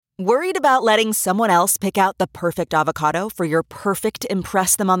Worried about letting someone else pick out the perfect avocado for your perfect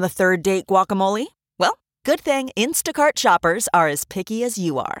impress them on the third date guacamole? Well, good thing Instacart shoppers are as picky as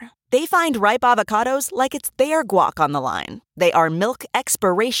you are. They find ripe avocados like it's their guac on the line. They are milk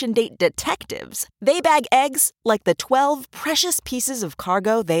expiration date detectives. They bag eggs like the 12 precious pieces of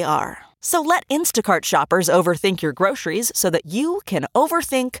cargo they are. So let Instacart shoppers overthink your groceries so that you can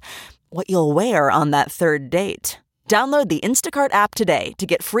overthink what you'll wear on that third date. Download the Instacart app today to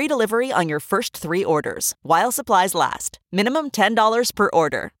get free delivery on your first 3 orders, while supplies last. Minimum $10 per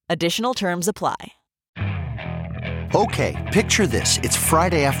order. Additional terms apply. Okay, picture this. It's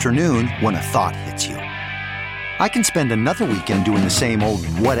Friday afternoon when a thought hits you. I can spend another weekend doing the same old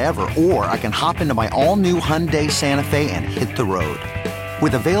whatever, or I can hop into my all-new Hyundai Santa Fe and hit the road.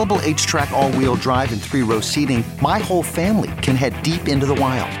 With available H-Track all-wheel drive and 3-row seating, my whole family can head deep into the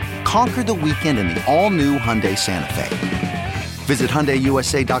wild. Conquer the weekend in the all-new Hyundai Santa Fe. Visit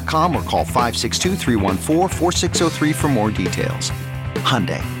HyundaiUSA.com or call 562-314-4603 for more details.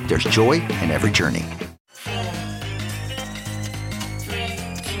 Hyundai, there's joy in every journey.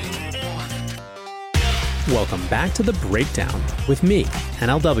 Welcome back to The Breakdown with me,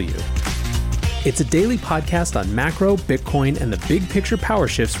 NLW. It's a daily podcast on macro, Bitcoin, and the big picture power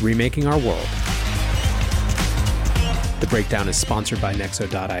shifts remaking our world. The Breakdown is sponsored by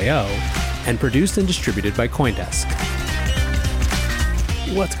Nexo.io and produced and distributed by CoinDesk.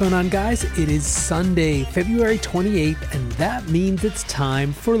 What's going on, guys? It is Sunday, February 28th, and that means it's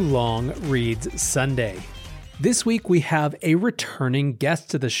time for Long Reads Sunday. This week we have a returning guest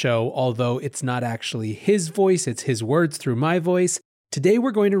to the show, although it's not actually his voice, it's his words through my voice. Today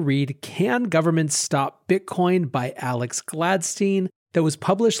we're going to read Can Governments Stop Bitcoin by Alex Gladstein that was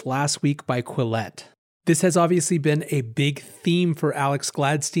published last week by Quillette. This has obviously been a big theme for Alex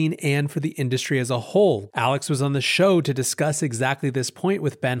Gladstein and for the industry as a whole. Alex was on the show to discuss exactly this point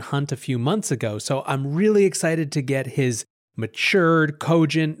with Ben Hunt a few months ago, so I'm really excited to get his matured,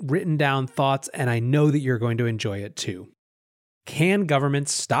 cogent, written down thoughts, and I know that you're going to enjoy it too. Can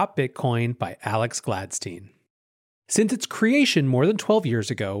Governments Stop Bitcoin by Alex Gladstein. Since its creation more than 12 years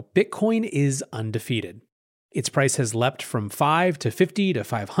ago, Bitcoin is undefeated. Its price has leapt from $5 to $50 to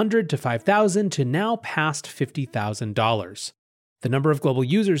 $500 to $5,000 to now past $50,000. The number of global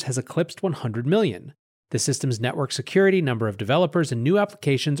users has eclipsed 100 million. The system's network security, number of developers, and new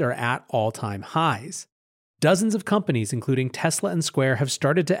applications are at all-time highs. Dozens of companies, including Tesla and Square, have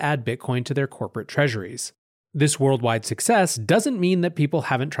started to add Bitcoin to their corporate treasuries. This worldwide success doesn't mean that people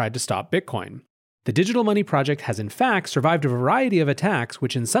haven't tried to stop Bitcoin. The Digital Money Project has in fact survived a variety of attacks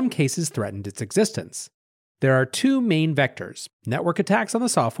which in some cases threatened its existence. There are 2 main vectors: network attacks on the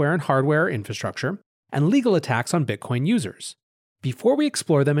software and hardware infrastructure, and legal attacks on Bitcoin users. Before we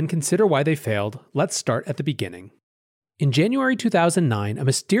explore them and consider why they failed, let's start at the beginning. In January 2009, a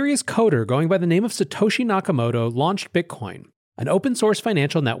mysterious coder going by the name of Satoshi Nakamoto launched Bitcoin, an open-source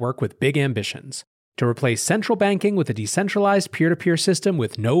financial network with big ambitions, to replace central banking with a decentralized peer-to-peer system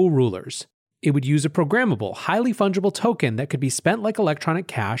with no rulers. It would use a programmable, highly fungible token that could be spent like electronic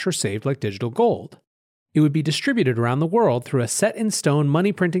cash or saved like digital gold. It would be distributed around the world through a set-in-stone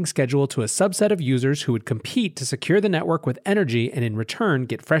money printing schedule to a subset of users who would compete to secure the network with energy and in return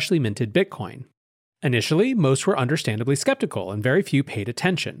get freshly minted Bitcoin. Initially, most were understandably skeptical and very few paid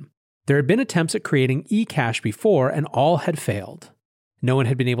attention. There had been attempts at creating eCash before and all had failed. No one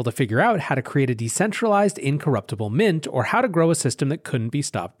had been able to figure out how to create a decentralized, incorruptible mint or how to grow a system that couldn't be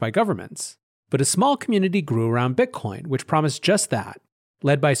stopped by governments. But a small community grew around Bitcoin, which promised just that.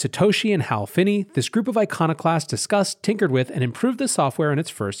 Led by Satoshi and Hal Finney, this group of iconoclasts discussed, tinkered with, and improved the software in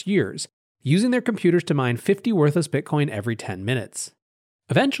its first years, using their computers to mine 50 worthless Bitcoin every 10 minutes.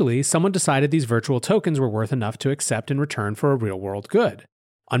 Eventually, someone decided these virtual tokens were worth enough to accept in return for a real-world good.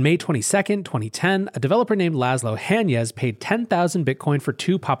 On May 22, 2010, a developer named Laszlo Hanyecz paid 10,000 Bitcoin for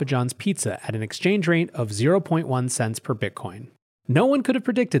 2 Papa John's pizza at an exchange rate of 0.1 cents per Bitcoin. No one could have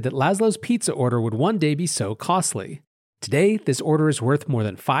predicted that Laszlo's pizza order would one day be so costly. Today, this order is worth more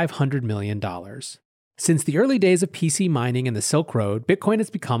than $500 million. Since the early days of PC mining and the Silk Road, Bitcoin has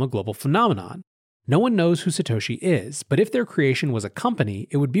become a global phenomenon. No one knows who Satoshi is, but if their creation was a company,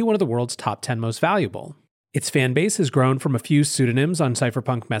 it would be one of the world's top 10 most valuable. Its fan base has grown from a few pseudonyms on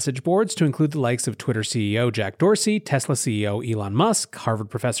cypherpunk message boards to include the likes of Twitter CEO Jack Dorsey, Tesla CEO Elon Musk,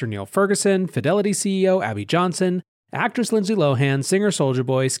 Harvard professor Neil Ferguson, Fidelity CEO Abby Johnson, actress Lindsay Lohan, singer Soulja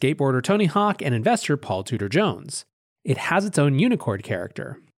Boy, skateboarder Tony Hawk, and investor Paul Tudor Jones. It has its own unicorn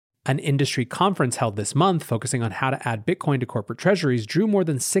character. An industry conference held this month focusing on how to add Bitcoin to corporate treasuries drew more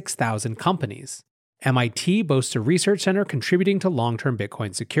than 6,000 companies. MIT boasts a research center contributing to long-term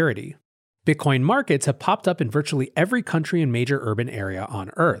Bitcoin security. Bitcoin markets have popped up in virtually every country and major urban area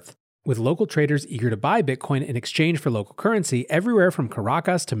on Earth, with local traders eager to buy Bitcoin in exchange for local currency everywhere from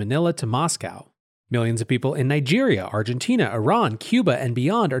Caracas to Manila to Moscow. Millions of people in Nigeria, Argentina, Iran, Cuba, and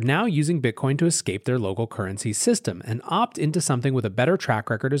beyond are now using Bitcoin to escape their local currency system and opt into something with a better track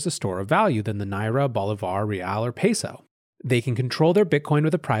record as a store of value than the Naira, Bolivar, Real, or Peso. They can control their Bitcoin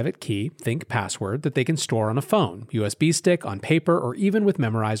with a private key, think password, that they can store on a phone, USB stick, on paper, or even with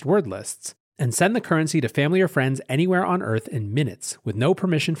memorized word lists, and send the currency to family or friends anywhere on Earth in minutes, with no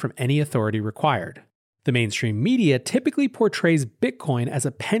permission from any authority required. The mainstream media typically portrays Bitcoin as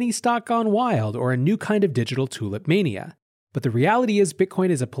a penny stock gone wild or a new kind of digital tulip mania. But the reality is Bitcoin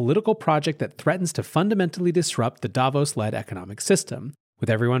is a political project that threatens to fundamentally disrupt the Davos-led economic system, with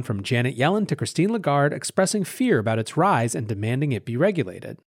everyone from Janet Yellen to Christine Lagarde expressing fear about its rise and demanding it be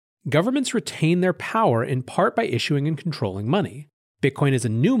regulated. Governments retain their power in part by issuing and controlling money. Bitcoin is a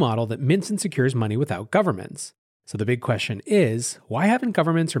new model that mints and secures money without governments. So the big question is, why haven't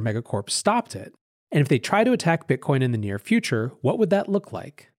governments or megacorps stopped it? And if they try to attack Bitcoin in the near future, what would that look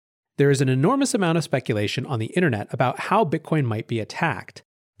like? There is an enormous amount of speculation on the internet about how Bitcoin might be attacked,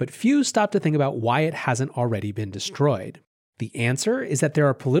 but few stop to think about why it hasn't already been destroyed. The answer is that there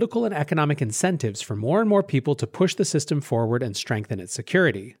are political and economic incentives for more and more people to push the system forward and strengthen its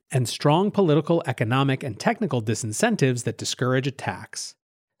security, and strong political, economic, and technical disincentives that discourage attacks.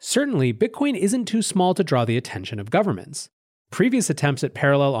 Certainly, Bitcoin isn't too small to draw the attention of governments. Previous attempts at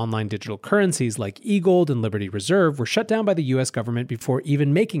parallel online digital currencies like eGold and Liberty Reserve were shut down by the US government before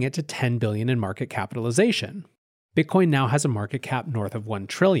even making it to $10 billion in market capitalization. Bitcoin now has a market cap north of $1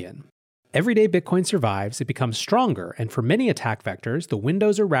 trillion. Every day Bitcoin survives, it becomes stronger, and for many attack vectors, the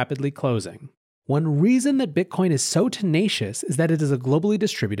windows are rapidly closing. One reason that Bitcoin is so tenacious is that it is a globally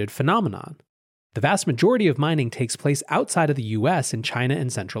distributed phenomenon. The vast majority of mining takes place outside of the US in China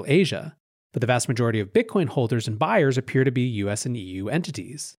and Central Asia, but the vast majority of Bitcoin holders and buyers appear to be US and EU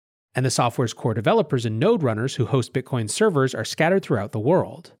entities. And the software's core developers and node runners who host Bitcoin servers are scattered throughout the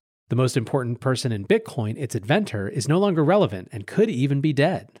world. The most important person in Bitcoin, its inventor, is no longer relevant and could even be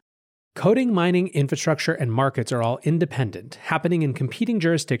dead. Coding, mining, infrastructure, and markets are all independent, happening in competing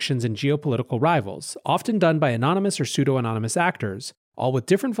jurisdictions and geopolitical rivals, often done by anonymous or pseudo-anonymous actors, all with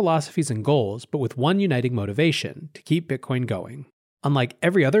different philosophies and goals, but with one uniting motivation: to keep Bitcoin going. Unlike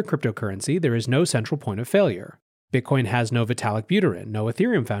every other cryptocurrency, there is no central point of failure. Bitcoin has no Vitalik Buterin, no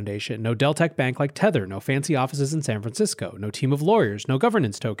Ethereum Foundation, no Deltec Bank like Tether, no fancy offices in San Francisco, no team of lawyers, no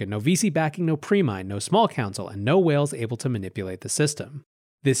governance token, no VC backing, no pre-mine, no small council, and no whales able to manipulate the system.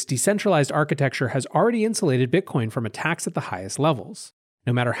 This decentralized architecture has already insulated Bitcoin from attacks at the highest levels.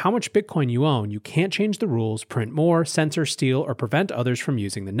 No matter how much Bitcoin you own, you can't change the rules, print more, censor, steal, or prevent others from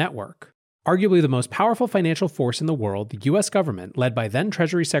using the network. Arguably the most powerful financial force in the world, the US government, led by then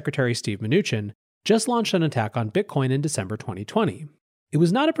Treasury Secretary Steve Mnuchin, just launched an attack on Bitcoin in December 2020. It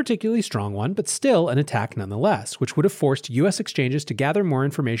was not a particularly strong one, but still an attack nonetheless, which would have forced US exchanges to gather more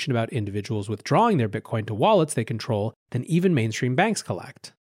information about individuals withdrawing their Bitcoin to wallets they control than even mainstream banks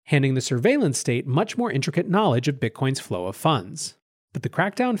collect, handing the surveillance state much more intricate knowledge of Bitcoin's flow of funds. But the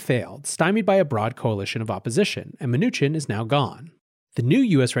crackdown failed, stymied by a broad coalition of opposition, and Mnuchin is now gone. The new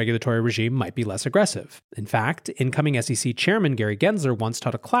US regulatory regime might be less aggressive. In fact, incoming SEC Chairman Gary Gensler once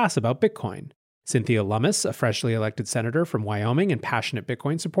taught a class about Bitcoin. Cynthia Lummis, a freshly elected senator from Wyoming and passionate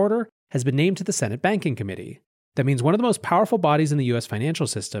Bitcoin supporter, has been named to the Senate Banking Committee. That means one of the most powerful bodies in the US financial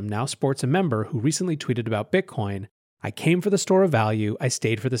system now sports a member who recently tweeted about Bitcoin, "I came for the store of value, I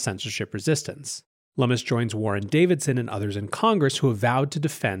stayed for the censorship resistance." Lummis joins Warren Davidson and others in Congress who have vowed to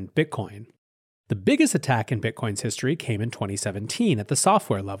defend Bitcoin. The biggest attack in Bitcoin's history came in 2017 at the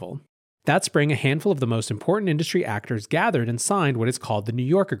software level. That spring, a handful of the most important industry actors gathered and signed what is called the New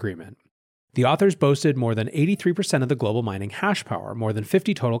York Agreement. The authors boasted more than 83% of the global mining hash power, more than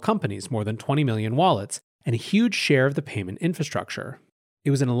 50 total companies, more than 20 million wallets, and a huge share of the payment infrastructure.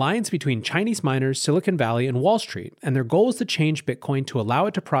 It was an alliance between Chinese miners, Silicon Valley, and Wall Street, and their goal was to change Bitcoin to allow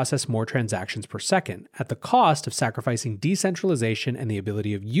it to process more transactions per second, at the cost of sacrificing decentralization and the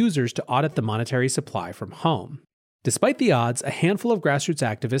ability of users to audit the monetary supply from home. Despite the odds, a handful of grassroots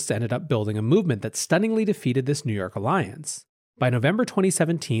activists ended up building a movement that stunningly defeated this New York alliance. By November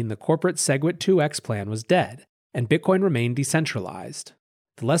 2017, the corporate SegWit2x plan was dead, and Bitcoin remained decentralized.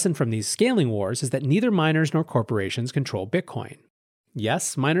 The lesson from these scaling wars is that neither miners nor corporations control Bitcoin.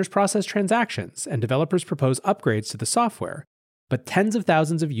 Yes, miners process transactions, and developers propose upgrades to the software, but tens of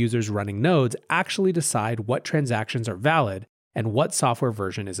thousands of users running nodes actually decide what transactions are valid and what software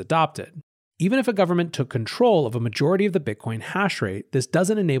version is adopted. Even if a government took control of a majority of the Bitcoin hash rate, this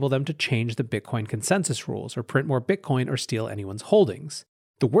doesn't enable them to change the Bitcoin consensus rules or print more Bitcoin or steal anyone's holdings.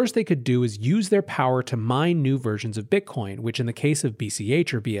 The worst they could do is use their power to mine new versions of Bitcoin, which in the case of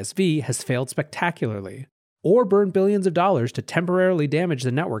BCH or BSV has failed spectacularly, or burn billions of dollars to temporarily damage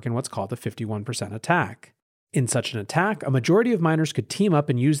the network in what's called the 51% attack. In such an attack, a majority of miners could team up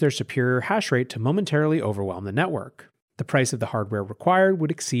and use their superior hash rate to momentarily overwhelm the network. The price of the hardware required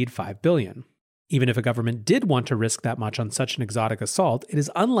would exceed $5 billion. Even if a government did want to risk that much on such an exotic assault, it is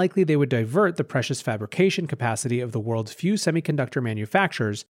unlikely they would divert the precious fabrication capacity of the world's few semiconductor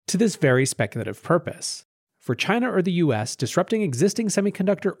manufacturers to this very speculative purpose. For China or the US, disrupting existing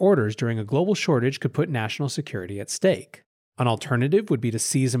semiconductor orders during a global shortage could put national security at stake. An alternative would be to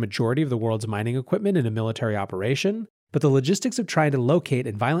seize a majority of the world's mining equipment in a military operation, but the logistics of trying to locate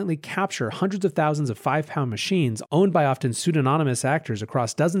and violently capture hundreds of thousands of 5-pound machines owned by often pseudonymous actors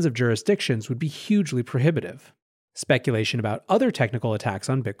across dozens of jurisdictions would be hugely prohibitive. Speculation about other technical attacks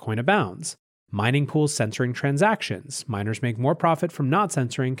on Bitcoin abounds. Mining pools censoring transactions. Miners make more profit from not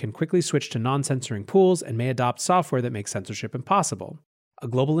censoring, can quickly switch to non-censoring pools, and may adopt software that makes censorship impossible. A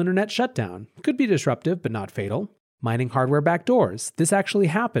global internet shutdown. Could be disruptive, but not fatal. Mining hardware backdoors. This actually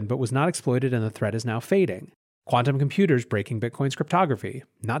happened, but was not exploited, and the threat is now fading. Quantum computers breaking Bitcoin's cryptography,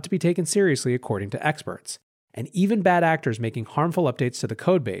 not to be taken seriously according to experts. And even bad actors making harmful updates to the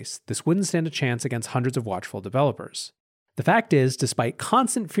codebase, this wouldn't stand a chance against hundreds of watchful developers. The fact is, despite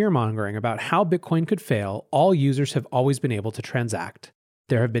constant fear-mongering about how Bitcoin could fail, all users have always been able to transact.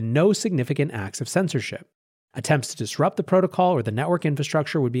 There have been no significant acts of censorship. Attempts to disrupt the protocol or the network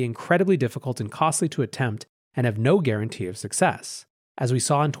infrastructure would be incredibly difficult and costly to attempt and have no guarantee of success. As we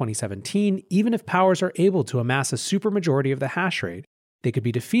saw in 2017, even if powers are able to amass a supermajority of the hash rate, they could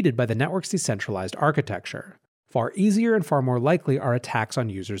be defeated by the network's decentralized architecture. Far easier and far more likely are attacks on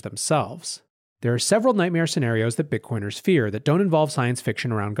users themselves. There are several nightmare scenarios that Bitcoiners fear that don't involve science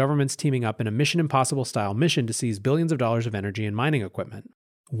fiction around governments teaming up in a Mission Impossible-style mission to seize billions of dollars of energy and mining equipment.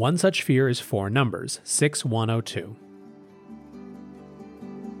 One such fear is 4 numbers, 6102.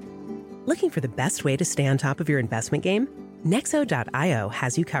 Looking for the best way to stay on top of your investment game? Nexo.io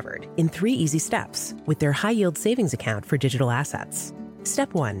has you covered in 3 easy steps with their high-yield savings account for digital assets.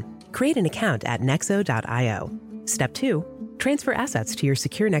 Step 1. Create an account at Nexo.io. Step 2. Transfer assets to your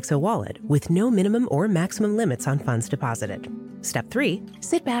secure Nexo wallet with no minimum or maximum limits on funds deposited. Step 3.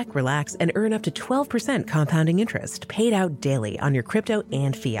 Sit back, relax, and earn up to 12% compounding interest paid out daily on your crypto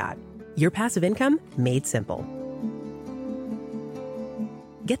and fiat. Your passive income made simple.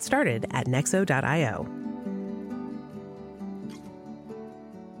 Get started at Nexo.io.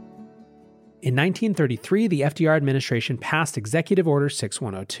 In 1933, the FDR administration passed Executive Order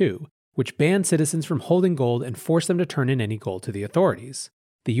 6102, which banned citizens from holding gold and forced them to turn in any gold to the authorities.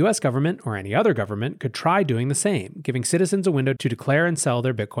 The US government, or any other government, could try doing the same, giving citizens a window to declare and sell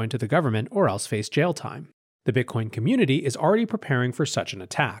their Bitcoin to the government or else face jail time. The Bitcoin community is already preparing for such an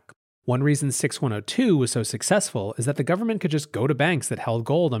attack. One reason 6102 was so successful is that the government could just go to banks that held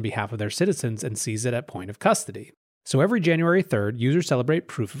gold on behalf of their citizens and seize it at point of custody. So every January 3rd, users celebrate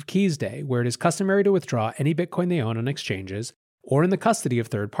Proof of Keys Day, where it is customary to withdraw any Bitcoin they own on exchanges or in the custody of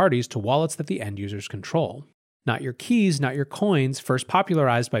third parties to wallets that the end users control. Not your keys, not your coins, first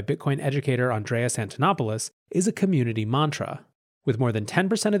popularized by Bitcoin educator Andreas Antonopoulos, is a community mantra. With more than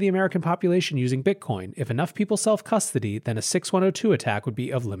 10% of the American population using Bitcoin, if enough people self-custody, then a 6102 attack would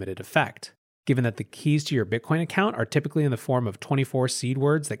be of limited effect. Given that the keys to your Bitcoin account are typically in the form of 24 seed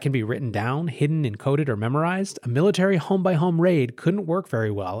words that can be written down, hidden, encoded, or memorized, a military home-by-home raid couldn't work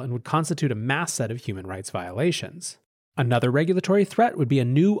very well and would constitute a mass set of human rights violations. Another regulatory threat would be a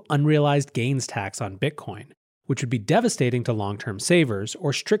new unrealized gains tax on Bitcoin, which would be devastating to long-term savers,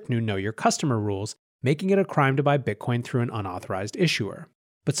 or strict new Know Your Customer rules, making it a crime to buy Bitcoin through an unauthorized issuer.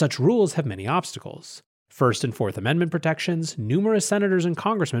 But such rules have many obstacles. First and Fourth Amendment protections, numerous senators and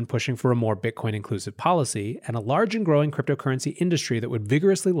congressmen pushing for a more Bitcoin-inclusive policy, and a large and growing cryptocurrency industry that would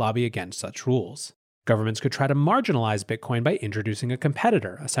vigorously lobby against such rules. Governments could try to marginalize Bitcoin by introducing a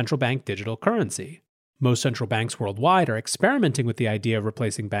competitor, a central bank digital currency. Most central banks worldwide are experimenting with the idea of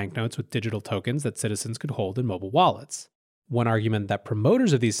replacing banknotes with digital tokens that citizens could hold in mobile wallets. One argument that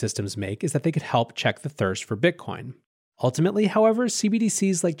promoters of these systems make is that they could help check the thirst for Bitcoin. Ultimately, however,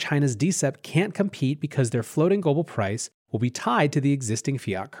 CBDCs like China's DCEP can't compete because their floating global price will be tied to the existing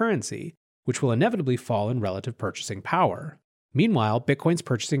fiat currency, which will inevitably fall in relative purchasing power. Meanwhile, Bitcoin's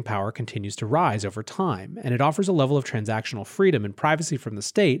purchasing power continues to rise over time, and it offers a level of transactional freedom and privacy from the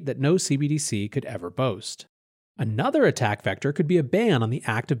state that no CBDC could ever boast. Another attack vector could be a ban on the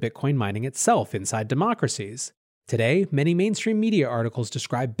act of Bitcoin mining itself inside democracies. Today, many mainstream media articles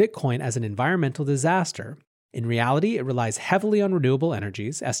describe Bitcoin as an environmental disaster. In reality, it relies heavily on renewable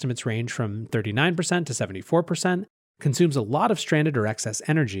energies. Estimates range from 39% to 74%, consumes a lot of stranded or excess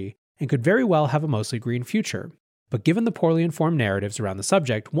energy, and could very well have a mostly green future. But given the poorly informed narratives around the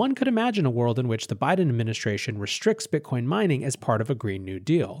subject, one could imagine a world in which the Biden administration restricts Bitcoin mining as part of a Green New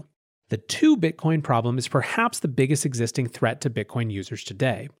Deal. The 2 Bitcoin problem is perhaps the biggest existing threat to Bitcoin users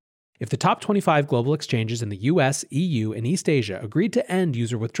today. If the top 25 global exchanges in the US, EU, and East Asia agreed to end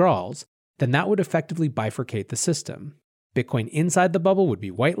user withdrawals, then that would effectively bifurcate the system. Bitcoin inside the bubble would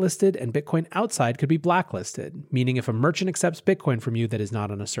be whitelisted, and Bitcoin outside could be blacklisted, meaning if a merchant accepts Bitcoin from you that is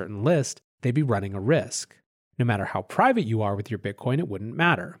not on a certain list, they'd be running a risk. No matter how private you are with your Bitcoin, it wouldn't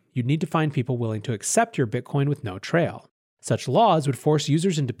matter. You'd need to find people willing to accept your Bitcoin with no trail. Such laws would force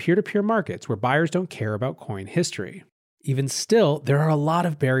users into peer-to-peer markets where buyers don't care about coin history. Even still, there are a lot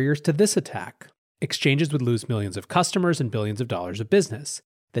of barriers to this attack. Exchanges would lose millions of customers and billions of dollars of business.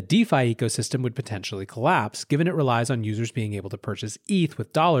 The DeFi ecosystem would potentially collapse, given it relies on users being able to purchase ETH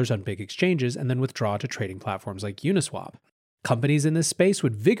with dollars on big exchanges and then withdraw to trading platforms like Uniswap. Companies in this space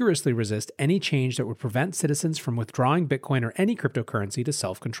would vigorously resist any change that would prevent citizens from withdrawing Bitcoin or any cryptocurrency to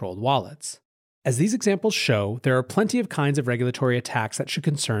self-controlled wallets. As these examples show, there are plenty of kinds of regulatory attacks that should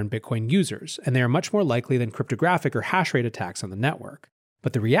concern Bitcoin users, and they are much more likely than cryptographic or hash rate attacks on the network.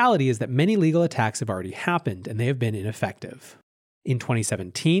 But the reality is that many legal attacks have already happened, and they have been ineffective. In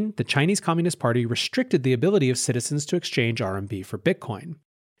 2017, the Chinese Communist Party restricted the ability of citizens to exchange RMB for Bitcoin.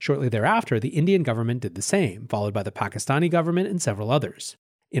 Shortly thereafter, the Indian government did the same, followed by the Pakistani government and several others.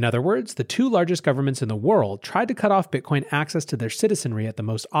 In other words, the 2 largest governments in the world tried to cut off Bitcoin access to their citizenry at the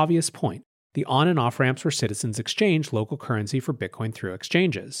most obvious point, the on- and off-ramps where citizens exchange local currency for Bitcoin through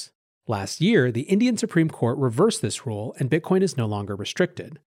exchanges. Last year, the Indian Supreme Court reversed this rule, and Bitcoin is no longer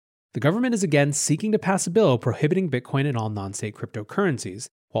restricted. The government is again seeking to pass a bill prohibiting Bitcoin and all non-state cryptocurrencies,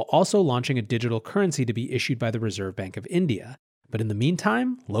 while also launching a digital currency to be issued by the Reserve Bank of India. But in the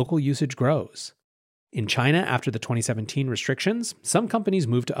meantime, local usage grows. In China, after the 2017 restrictions, some companies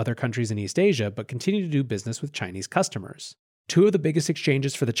moved to other countries in East Asia but continue to do business with Chinese customers. 2 of the biggest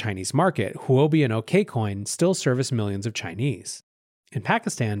exchanges for the Chinese market, Huobi and OKCoin, still service millions of Chinese. In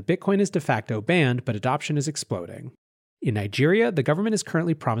Pakistan, Bitcoin is de facto banned, but adoption is exploding. In Nigeria, the government is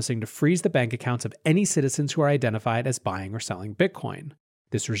currently promising to freeze the bank accounts of any citizens who are identified as buying or selling Bitcoin.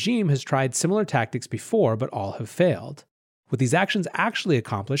 This regime has tried similar tactics before, but all have failed. What these actions actually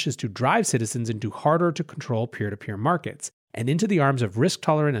accomplish is to drive citizens into harder-to-control peer-to-peer markets, and into the arms of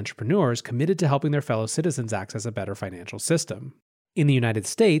risk-tolerant entrepreneurs committed to helping their fellow citizens access a better financial system. In the United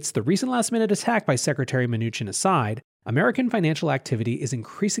States, the recent last-minute attack by Secretary Mnuchin aside, American financial activity is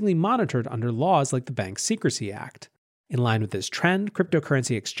increasingly monitored under laws like the Bank Secrecy Act. In line with this trend,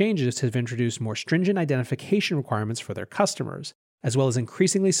 cryptocurrency exchanges have introduced more stringent identification requirements for their customers, as well as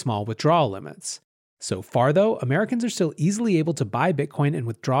increasingly small withdrawal limits. So far, though, Americans are still easily able to buy Bitcoin and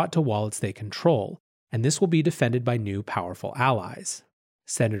withdraw it to wallets they control, and this will be defended by new powerful allies.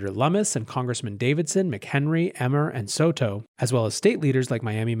 Senator Lummis and Congressman Davidson, McHenry, Emmer, and Soto, as well as state leaders like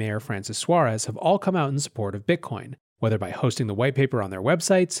Miami Mayor Francis Suarez, have all come out in support of Bitcoin, whether by hosting the white paper on their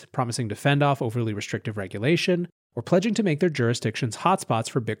websites, promising to fend off overly restrictive regulation, or pledging to make their jurisdictions hotspots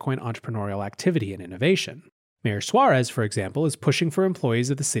for Bitcoin entrepreneurial activity and innovation. Mayor Suarez, for example, is pushing for employees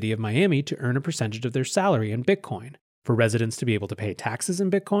of the city of Miami to earn a percentage of their salary in Bitcoin, for residents to be able to pay taxes in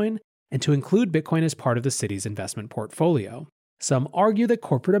Bitcoin, and to include Bitcoin as part of the city's investment portfolio. Some argue that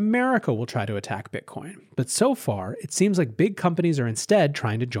corporate America will try to attack Bitcoin, but so far, it seems like big companies are instead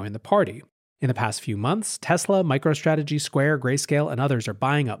trying to join the party. In the past few months, Tesla, MicroStrategy, Square, Grayscale, and others are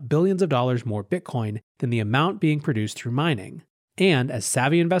buying up billions of dollars more Bitcoin than the amount being produced through mining. And as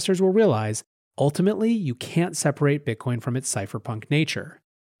savvy investors will realize, ultimately, you can't separate Bitcoin from its cypherpunk nature.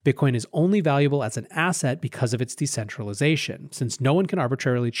 Bitcoin is only valuable as an asset because of its decentralization, since no one can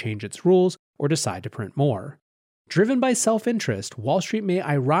arbitrarily change its rules or decide to print more. Driven by self-interest, Wall Street may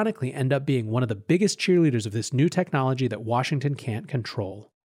ironically end up being one of the biggest cheerleaders of this new technology that Washington can't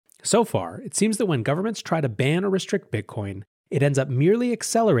control. So far, it seems that when governments try to ban or restrict Bitcoin, it ends up merely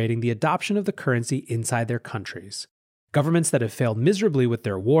accelerating the adoption of the currency inside their countries. Governments that have failed miserably with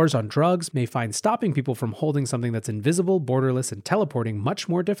their wars on drugs may find stopping people from holding something that's invisible, borderless, and teleporting much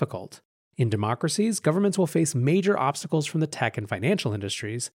more difficult. In democracies, governments will face major obstacles from the tech and financial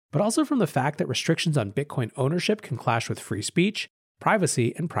industries, but also from the fact that restrictions on Bitcoin ownership can clash with free speech,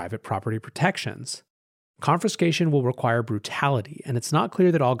 privacy, and private property protections. Confiscation will require brutality, and it's not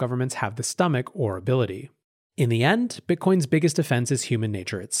clear that all governments have the stomach or ability. In the end, Bitcoin's biggest defense is human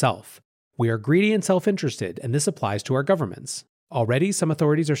nature itself. We are greedy and self-interested, and this applies to our governments. Already, some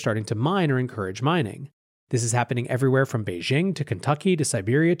authorities are starting to mine or encourage mining. This is happening everywhere from Beijing to Kentucky to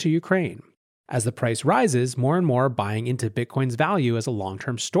Siberia to Ukraine. As the price rises, more and more are buying into Bitcoin's value as a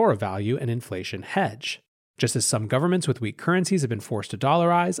long-term store of value and inflation hedge. Just as some governments with weak currencies have been forced to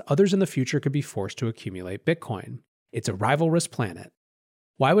dollarize, others in the future could be forced to accumulate Bitcoin. It's a rivalrous planet.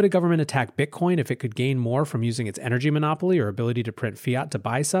 Why would a government attack Bitcoin if it could gain more from using its energy monopoly or ability to print fiat to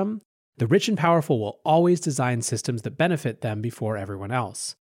buy some? The rich and powerful will always design systems that benefit them before everyone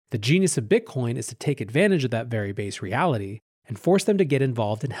else. The genius of Bitcoin is to take advantage of that very base reality and force them to get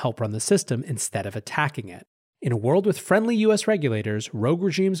involved and help run the system instead of attacking it. In a world with friendly US regulators, rogue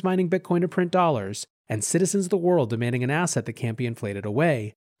regimes mining Bitcoin to print dollars, and citizens of the world demanding an asset that can't be inflated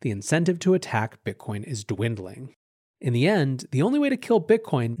away, the incentive to attack Bitcoin is dwindling. In the end, the only way to kill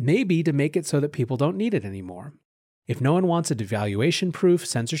Bitcoin may be to make it so that people don't need it anymore. If no one wants a devaluation-proof,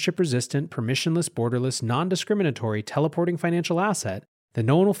 censorship-resistant, permissionless, borderless, non-discriminatory, teleporting financial asset, then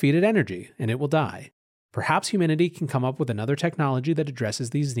no one will feed it energy, and it will die. Perhaps humanity can come up with another technology that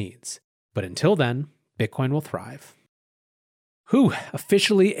addresses these needs. But until then, Bitcoin will thrive.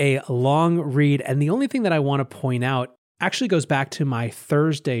 Officially a long read, and the only thing that I want to point out actually goes back to my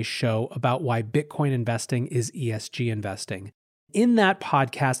Thursday show about why Bitcoin investing is ESG investing. In that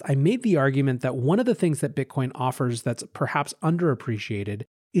podcast, I made the argument that one of the things that Bitcoin offers that's perhaps underappreciated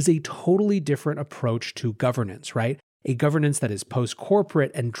is a totally different approach to governance, right? A governance that is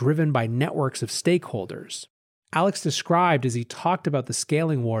post-corporate and driven by networks of stakeholders. Alex described as he talked about the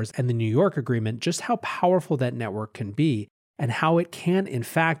scaling wars and the New York Agreement just how powerful that network can be and how it can in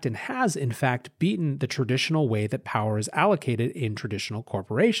fact and has in fact beaten the traditional way that power is allocated in traditional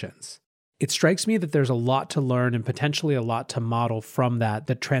corporations. It strikes me that there's a lot to learn and potentially a lot to model from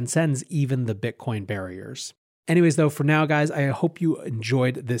that transcends even the Bitcoin barriers. Anyways, though, for now, guys, I hope you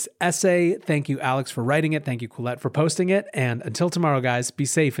enjoyed this essay. Thank you, Alex, for writing it. Thank you, Colette, for posting it. And until tomorrow, guys, be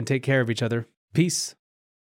safe and take care of each other. Peace.